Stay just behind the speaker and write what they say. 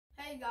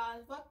Hey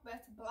guys, welcome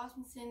back to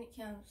Blossom Scented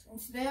Candles, and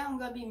today I'm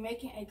going to be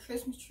making a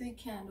Christmas tree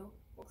candle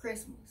for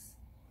Christmas.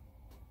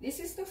 This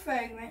is the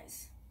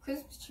fragrance,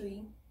 Christmas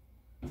tree,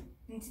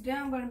 and today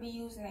I'm going to be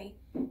using a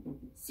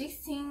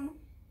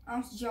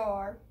 16-ounce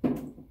jar,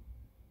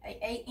 a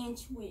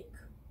 8-inch wick.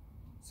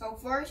 So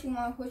first you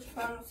want to put your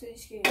powder to the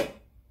scale,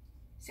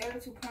 set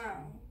it to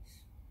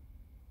pounds.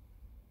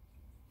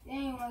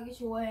 Then you want to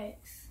get your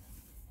wax.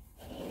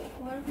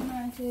 What if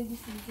I say this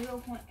is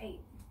 0.8?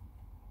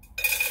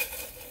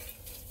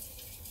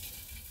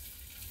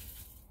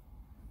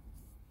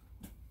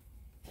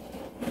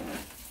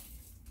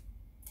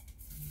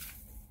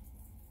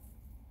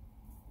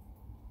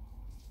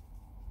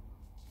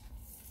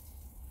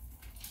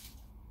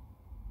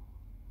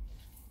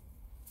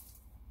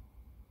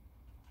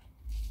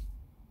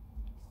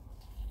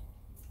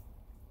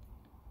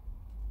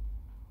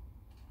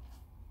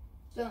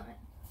 Done.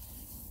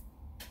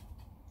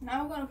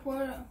 Now we're gonna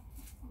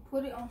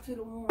put it onto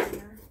the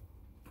warmer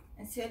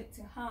and set it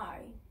to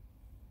high.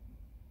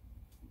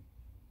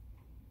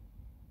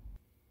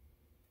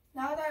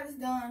 Now that it's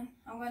done,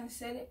 I'm gonna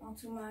set it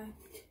onto my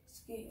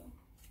scale.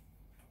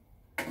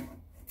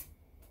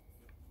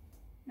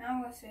 Now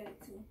I'm gonna set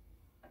it to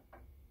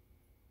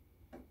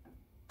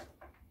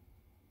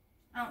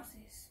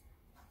ounces.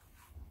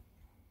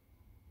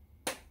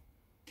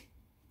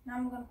 Now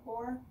I'm gonna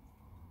pour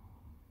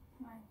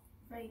my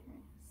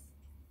fragrance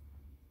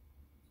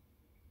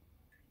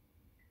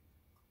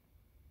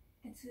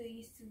into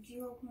yeast to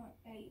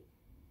 0.8.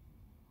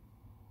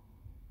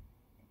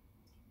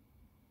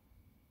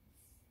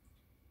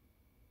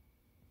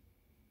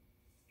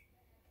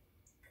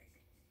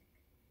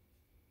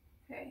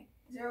 Okay,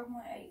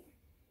 0.8.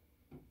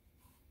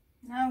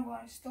 Now I'm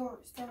going to stir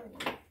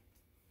it.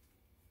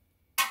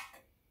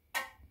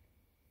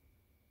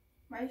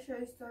 Make sure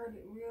you stir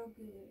it real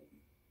good.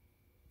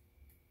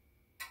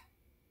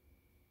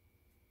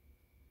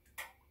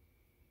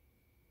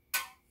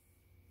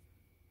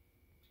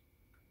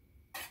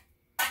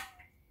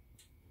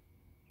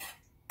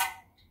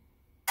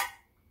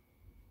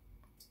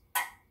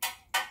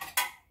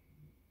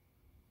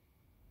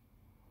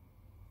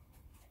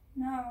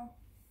 Now,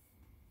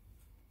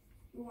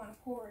 you want to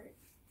pour it.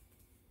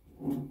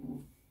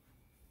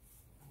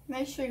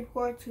 Make sure you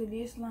pour it to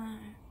this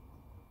line.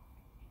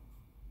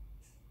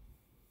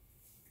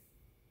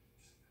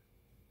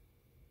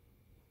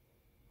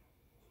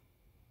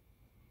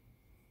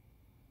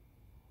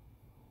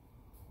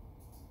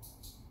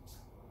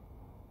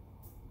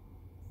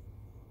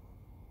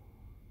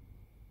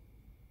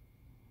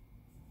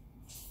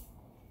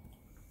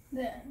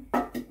 Then,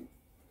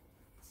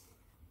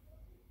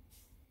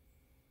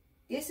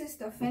 this is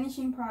the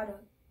finishing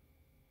product.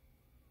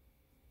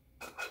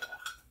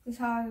 This is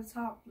how the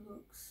top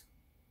looks.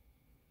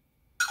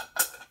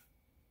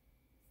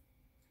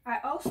 I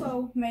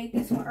also made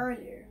this one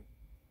earlier.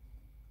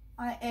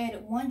 I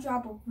added 1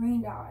 drop of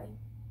green dye.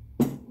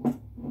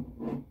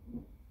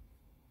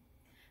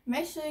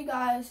 Make sure you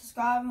guys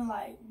subscribe and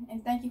like,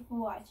 and thank you for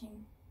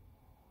watching.